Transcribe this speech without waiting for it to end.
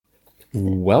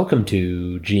Welcome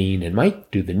to Gene and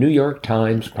Mike do the New York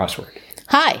Times crossword.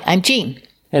 Hi, I'm Jean.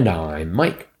 And I'm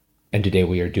Mike. And today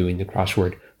we are doing the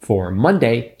crossword for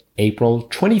Monday, April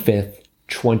 25th,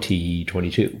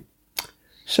 2022.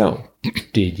 So,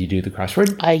 did you do the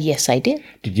crossword? Yes, I did.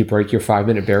 Did you break your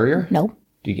 5-minute barrier? Nope.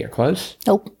 Did you get close?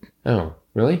 Nope. Oh,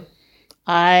 really?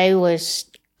 I was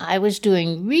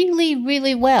doing really,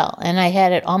 really well, and I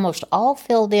had it almost all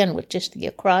filled in with just the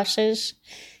acrosses,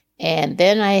 and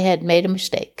then I had made a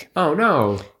mistake. Oh,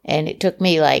 no. And it took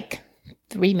me like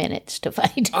 3 minutes to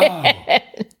find Oh.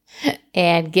 it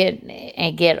and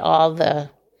get all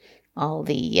the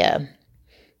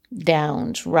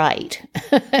downs right.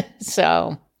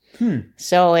 So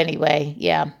anyway,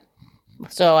 yeah.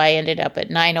 So I ended up at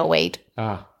 9:08.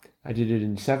 I did it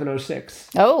in 7:06.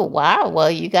 Oh, wow. Well,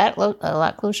 you got a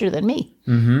lot closer than me.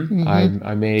 Mm-hmm. I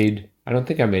don't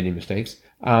think I made any mistakes.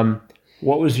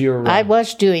 What was your... I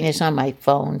was doing this on my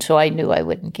phone, so I knew I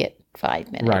wouldn't get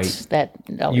 5 minutes. Right. That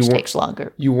always takes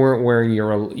longer. You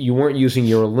weren't using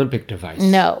your Olympic device.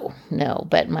 No,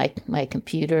 but my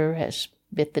computer has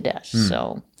bit the dust,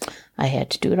 so I had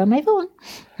to do it on my phone.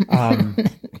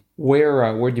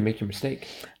 Where'd you make your mistake?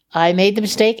 I made the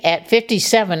mistake at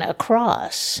 57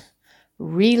 across.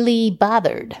 Really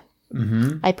bothered.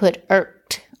 Mm-hmm. I put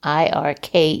irked,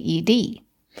 I-R-K-E-D,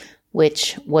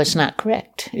 which was not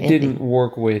correct. It didn't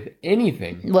work with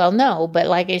anything. Well, no, but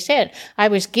like I said, I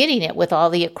was getting it with all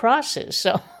the acrosses,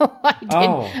 so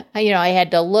I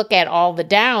had to look at all the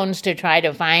downs to try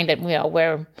to find it,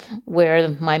 where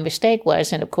my mistake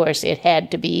was, and of course, it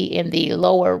had to be in the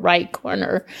lower right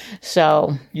corner.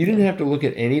 So you didn't have to look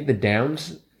at any of the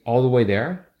downs all the way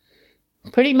there?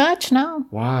 Pretty much, no.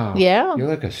 Wow. Yeah. You're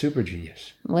like a super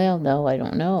genius. Well, no, I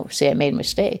don't know. See, I made a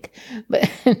mistake, but.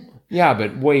 Yeah,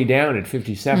 but way down at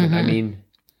 57. Mm-hmm. I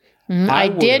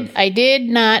mean, I did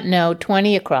not know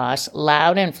 20 across,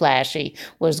 loud and flashy,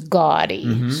 was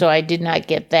gaudy. So I did not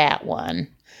get that one.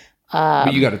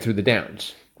 But you got it through the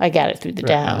downs. I got it through the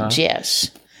downs,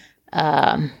 yes.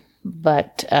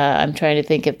 But I'm trying to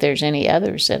think if there's any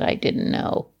others that I didn't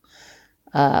know.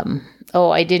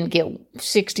 I didn't get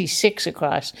 66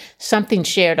 across. Something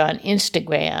shared on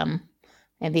Instagram,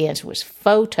 and the answer was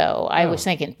photo. I was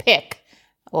thinking pic.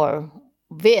 Or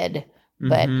vid,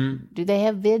 but do they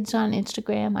have vids on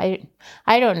Instagram?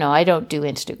 I don't know. I don't do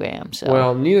Instagram. So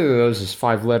well, neither of those is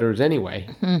 5 letters anyway.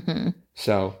 Mm-hmm.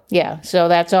 So yeah, so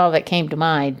that's all that came to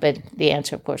mind. But the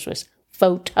answer, of course, was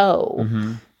photo.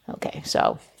 Mm-hmm. Okay,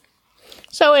 so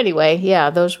anyway, yeah,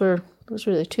 those were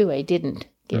the two I didn't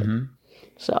get. Mm-hmm.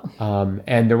 So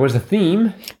and there was a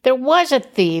theme. There was a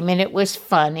theme, and it was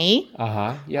funny.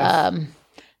 Yes.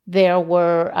 There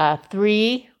were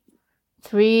three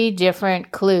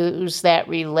different clues that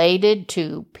related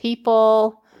to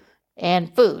people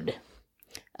and food.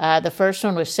 The first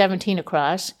one was 17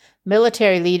 across,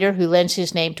 military leader who lends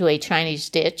his name to a Chinese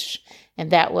dish, and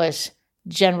that was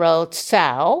General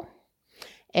Tsao.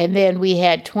 And then we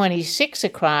had 26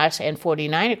 across and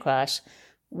 49 across.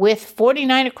 With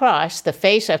 49 across, the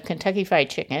face of Kentucky Fried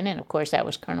Chicken, and of course that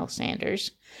was Colonel Sanders.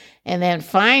 And then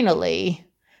finally...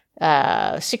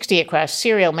 60 across,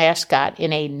 cereal mascot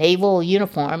in a naval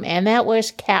uniform, and that was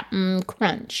Captain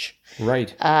Crunch.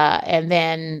 Right. And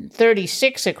then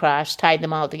 36 across, tied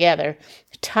them all together.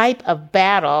 Type of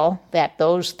battle that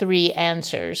those three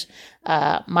answers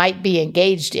might be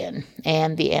engaged in,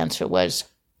 and the answer was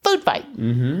food fight.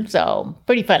 Mm-hmm. So,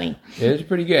 pretty funny. It is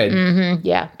pretty good. Mm-hmm.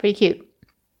 Yeah, pretty cute.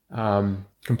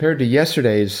 Compared to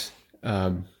yesterday's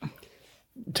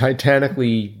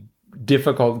titanically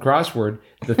difficult crossword,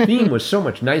 the theme was so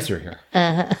much nicer here.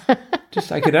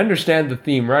 I could understand the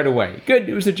theme right away. Good,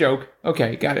 it was a joke.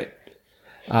 Okay, got it.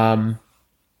 I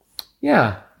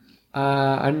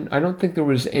don't think there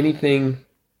was anything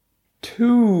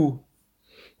too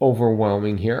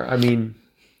overwhelming here. I mean,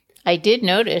 I did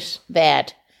notice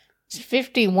that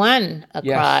 51 across.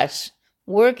 Yes.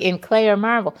 Work in clay or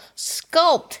marble.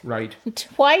 Sculpt. Right.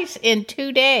 Twice in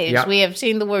 2 days yep. We have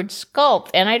seen the word sculpt,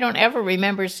 and I don't ever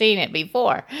remember seeing it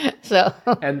before. So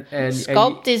and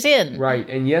sculpt is in. Right.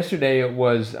 And yesterday it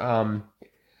was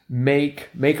make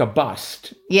a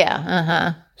bust. Yeah,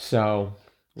 uh-huh. So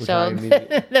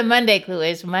the Monday clue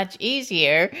is much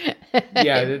easier.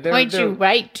 Yeah. Points you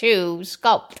right to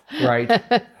sculpt. Right.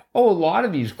 Oh, a lot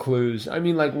of these clues. I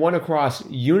mean, like one across,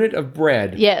 unit of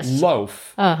bread. Yes.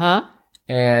 Loaf. Uh-huh.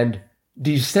 And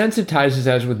desensitizes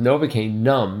as with Novocaine,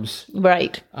 numbs.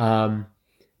 Right. And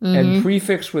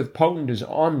prefix with potent is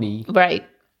omni. Right.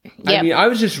 Yep. I mean, I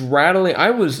was just rattling.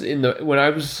 When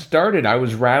I was started, I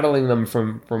was rattling them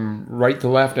from right to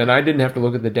left, and I didn't have to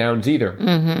look at the downs either.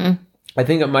 Mm-hmm. I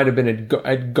think it might have been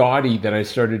at Gaudy that I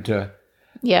started to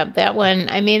Yeah, that one,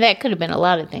 I mean, that could have been a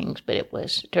lot of things, but it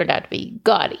turned out to be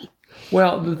gaudy.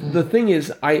 Well, the thing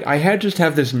is, I had just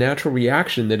have this natural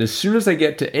reaction that as soon as I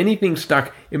get to anything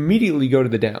stuck, immediately go to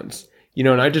the downs. You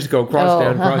know, and I just go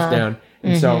cross down.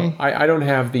 And so I don't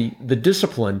have the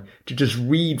discipline to just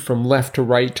read from left to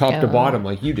right, top to bottom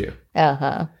like you do.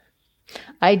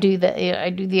 I do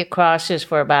the acrosses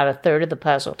for about a third of the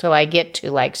puzzle till I get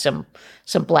to like some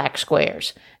black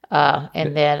squares.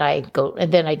 And then I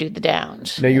do the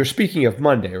downs. Now you're speaking of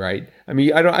Monday, right? I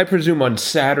mean, I presume on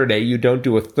Saturday you don't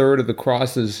do a third of the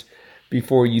crosses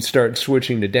before you start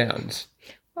switching to downs.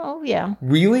 Oh yeah.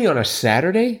 Really, on a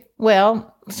Saturday?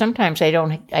 Well, sometimes I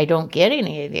don't get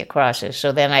any of the acrosses,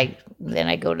 so then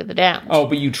I go to the downs. Oh,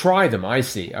 but you try them. I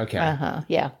see. Okay.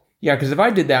 Yeah. Yeah, because if I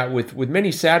did that with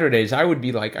many Saturdays, I would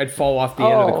be like, I'd fall off the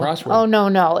end of the crossword. Oh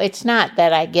no, it's not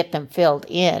that I get them filled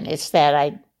in. It's that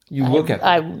I look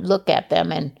at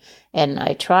them and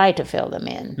I try to fill them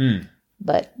in.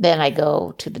 But then I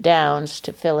go to the downs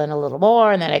to fill in a little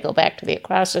more, and then I go back to the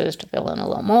acrosses to fill in a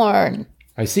little more. And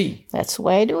I see. That's the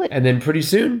way I do it. And then pretty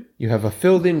soon, you have a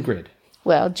filled-in grid.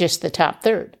 Well, just the top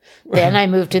third. Then I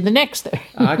move to the next third.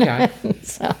 Okay.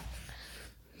 So, I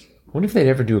wonder if they'd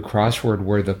ever do a crossword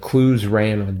where the clues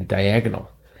ran on the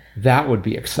diagonal. That would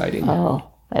be exciting.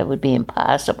 Oh, that would be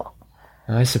impossible.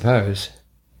 I suppose.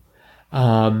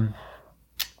 I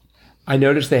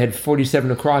noticed they had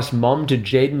 47 across, Mom to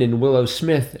Jaden and Willow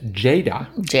Smith, Jada.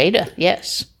 Jada,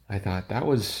 yes. I thought that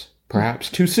was perhaps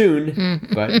too soon,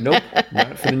 but nope,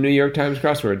 not for the New York Times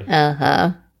crossword.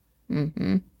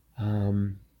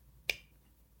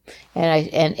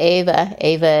 And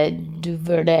Ava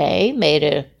DuVernay made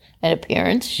an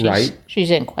appearance.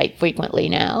 She's in quite frequently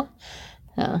now.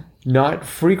 Not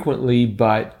frequently,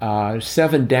 but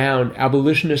 7 down,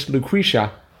 abolitionist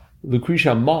Lucretia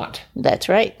Mott. That's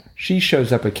right. She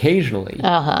shows up occasionally.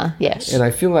 Yes. And I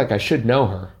feel like I should know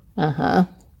her.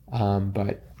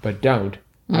 But don't.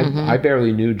 I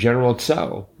barely knew General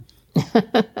Tso.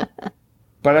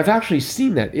 But I've actually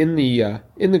seen that in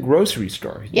the grocery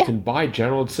store. You can buy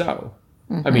General Tso.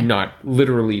 I mean, not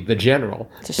literally the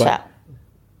general. Tso.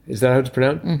 Is that how it's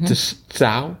pronounced?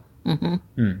 Tso?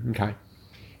 Okay.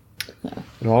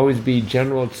 It'll always be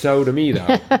General Tso to me,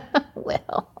 though.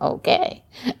 Well, okay.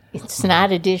 It's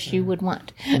not a dish you would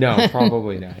want. No,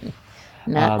 probably not.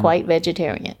 Not quite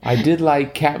vegetarian. I did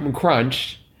like Cap'n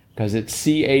Crunch because it's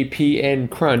CAPN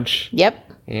Crunch. Yep.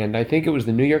 And I think it was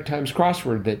the New York Times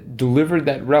crossword that delivered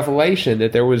that revelation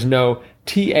that there was no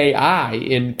TAI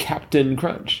in Captain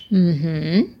Crunch.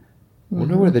 I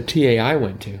wonder where the TAI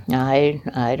went to.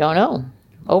 I don't know.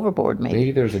 Overboard, maybe.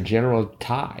 Maybe there's a general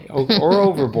tie. Or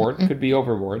overboard. Could be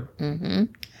overboard.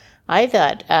 I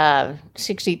thought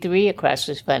 63 across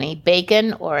was funny.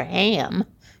 Bacon or ham?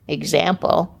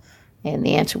 Example. And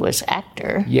the answer was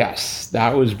actor. Yes,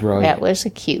 that was brilliant. That was a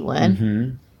cute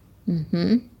one.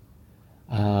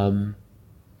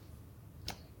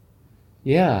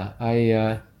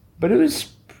 But it was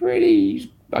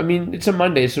pretty, I mean, it's a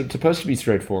Monday, so it's supposed to be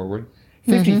straightforward.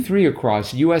 53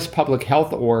 across, U.S. Public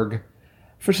Health Org.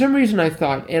 For some reason, I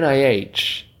thought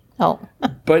NIH. Oh.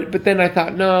 But then I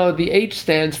thought, no, the H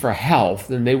stands for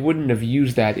health, and they wouldn't have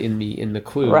used that in the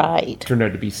clue. Right. It turned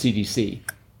out to be CDC.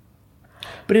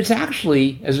 But it's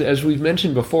actually, as we've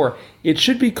mentioned before, it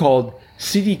should be called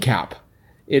CDCAP.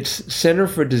 It's Center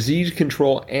for Disease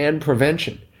Control and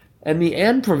Prevention. And the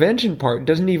and prevention part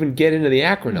doesn't even get into the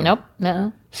acronym. Nope,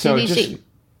 no. So CDC. it just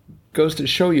goes to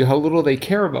show you how little they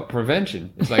care about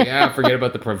prevention. It's like, forget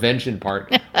about the prevention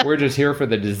part. We're just here for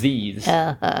the disease.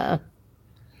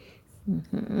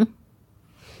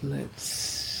 Let's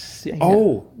see.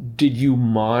 Oh, did you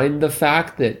mind the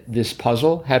fact that this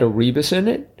puzzle had a rebus in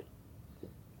it?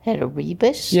 Had a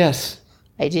rebus? Yes.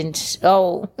 I didn't.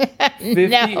 Oh,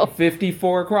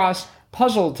 54 across,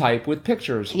 puzzle type with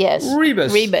pictures. Yes.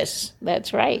 Rebus.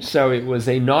 That's right. So it was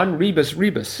a non-rebus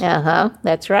rebus.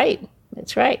 That's right.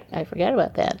 That's right. I forgot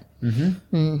about that.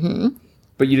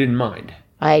 But you didn't mind.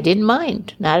 I didn't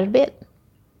mind. Not a bit.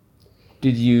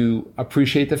 Did you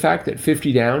appreciate the fact that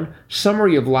 50 down,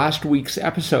 summary of last week's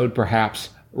episode perhaps,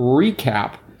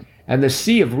 recap, and the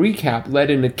C of recap led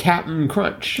into Cap'n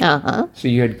Crunch. So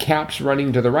you had caps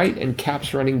running to the right and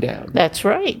caps running down. That's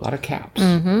right. A lot of caps.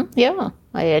 Yeah,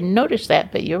 I hadn't noticed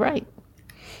that, but you're right.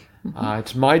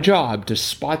 It's my job to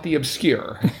spot the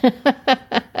obscure.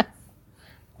 It's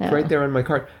right there on my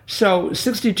card. So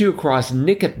 62 across,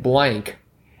 Nick at blank.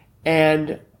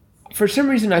 And for some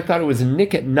reason I thought it was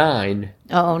Nick at 9.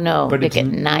 Oh, no, but Nick it's at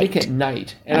night. Nick at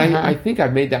night. And I think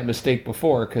I've made that mistake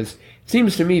before because it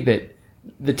seems to me that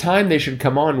the time they should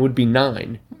come on would be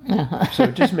 9. So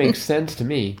it just makes sense to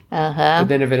me. Uh-huh. But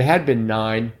then if it had been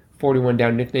 9, 41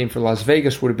 down nickname for Las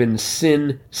Vegas would have been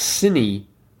Sin Cine,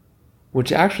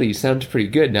 which actually sounds pretty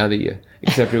good now that you,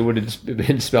 except it would have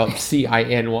been spelled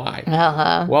C-I-N-Y.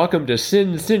 Uh-huh. Welcome to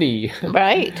Sin Cine.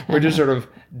 Right. We're just sort of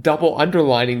double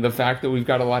underlining the fact that we've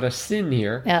got a lot of sin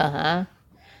here. Uh-huh.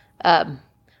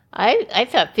 I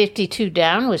thought 52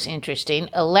 down was interesting.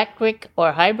 Electric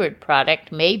or hybrid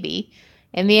product, maybe.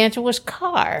 And the answer was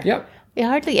car. Yep. We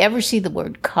hardly ever see the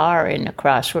word car in a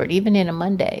crossword, even in a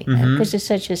Monday, because it's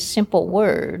such a simple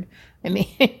word. I mean,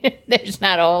 there's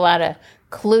not a whole lot of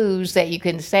clues that you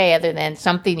can say other than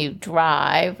something you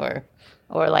drive or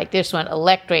like this one,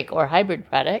 electric or hybrid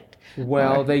product.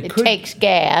 Well, it takes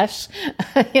gas.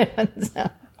 So.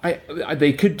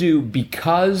 They could do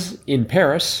because in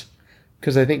Paris,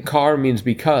 because I think car means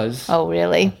because. Oh,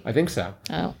 really? I think so.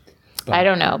 Oh. I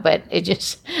don't know, but it's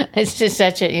just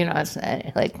such a,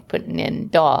 it's like putting in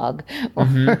dog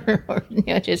or, or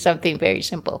just something very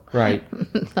simple. Right.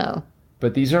 So.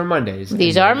 But these are Mondays.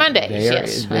 These are Mondays,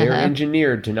 yes. They are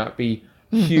engineered to not be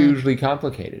hugely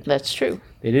complicated. That's true.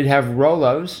 They did have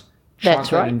Rolos, That's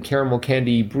chocolate right. and caramel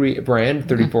candy brand,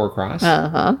 34 across.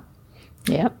 Uh-huh.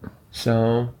 Yep.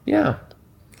 So, yeah.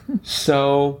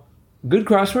 So, good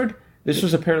crossword. This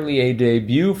was apparently a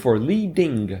debut for Li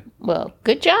Ding. Well,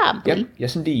 good job. Yep. Lee.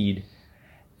 Yes, indeed.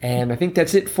 And I think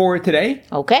that's it for today.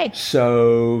 Okay.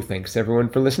 So, thanks everyone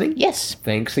for listening. Yes.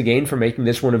 Thanks again for making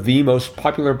this one of the most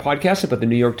popular podcasts about the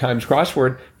New York Times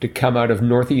crossword to come out of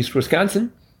Northeast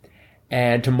Wisconsin.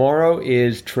 And tomorrow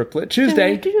is Triplet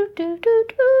Tuesday.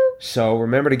 So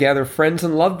remember to gather friends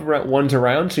and loved ones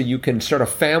around so you can start a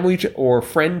family or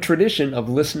friend tradition of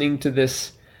listening to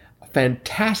this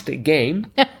fantastic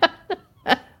game.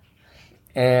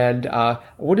 And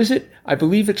what is it? I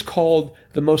believe it's called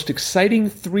The Most Exciting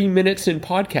 3 Minutes in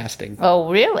Podcasting.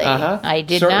 Oh, really? Uh-huh. I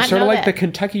did not know Sort of like that. the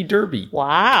Kentucky Derby.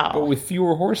 Wow. But with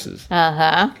fewer horses.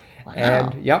 Uh-huh. Wow.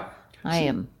 And, yep. I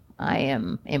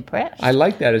am impressed. I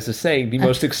like that as a saying. The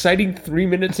most exciting 3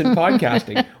 minutes in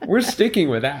podcasting. We're sticking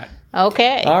with that.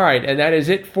 Okay. All right. And that is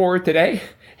it for today.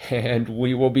 And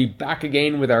we will be back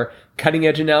again with our cutting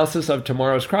edge analysis of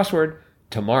tomorrow's crossword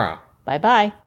tomorrow. Bye-bye.